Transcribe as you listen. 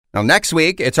Now, next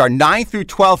week, it's our 9th through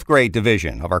 12th grade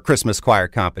division of our Christmas choir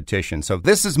competition. So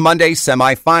this is Monday's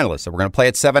semifinalists that we're going to play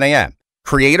at 7 a.m.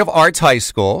 Creative Arts High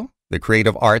School, the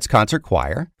Creative Arts Concert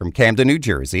Choir from Camden, New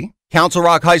Jersey. Council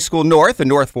Rock High School North, the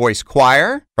North Voice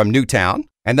Choir from Newtown.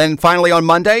 And then finally on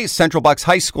Monday, Central Bucks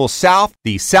High School South,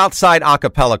 the Southside A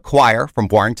Cappella Choir from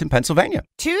Warrington, Pennsylvania.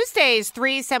 Tuesday's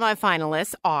 3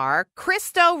 semifinalists are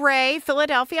Cristo Rey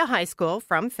Philadelphia High School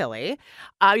from Philly.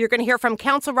 You're going to hear from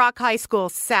Council Rock High School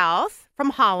South from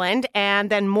Holland,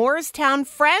 and then Morristown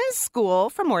Friends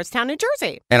School from Morristown, New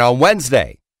Jersey. And on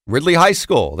Wednesday, Ridley High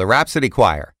School, the Rhapsody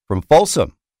Choir from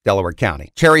Folsom, Delaware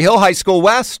County. Cherry Hill High School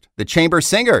West, the Chamber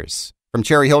Singers from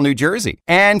Cherry Hill, New Jersey.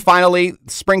 And finally,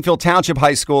 Springfield Township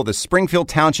High School, the Springfield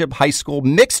Township High School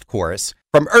Mixed Chorus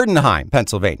from Erdenheim,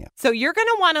 Pennsylvania. So you're going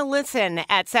to want to listen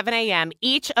at 7 a.m.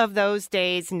 each of those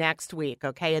days next week,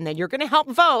 okay? And then you're going to help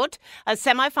vote a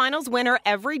semifinals winner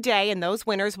every day, and those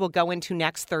winners will go into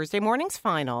next Thursday morning's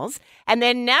finals. And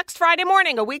then next Friday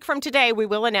morning, a week from today, we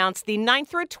will announce the 9th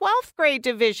through 12th grade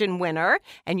division winner,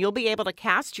 and you'll be able to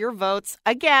cast your votes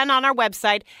again on our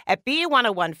website at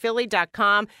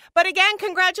b101philly.com. But again,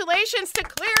 congratulations to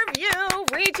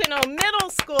Clearview Regional Middle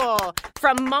School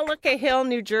from Mullica Hill,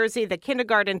 New Jersey, the kindergarten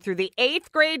through the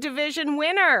 8th grade division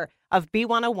winner of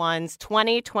B101's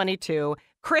 2022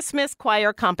 Christmas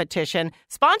Choir Competition,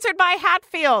 sponsored by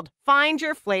Hatfield. Find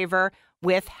your flavor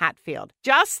with Hatfield.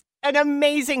 Just an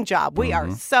amazing job. We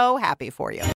are so happy for you.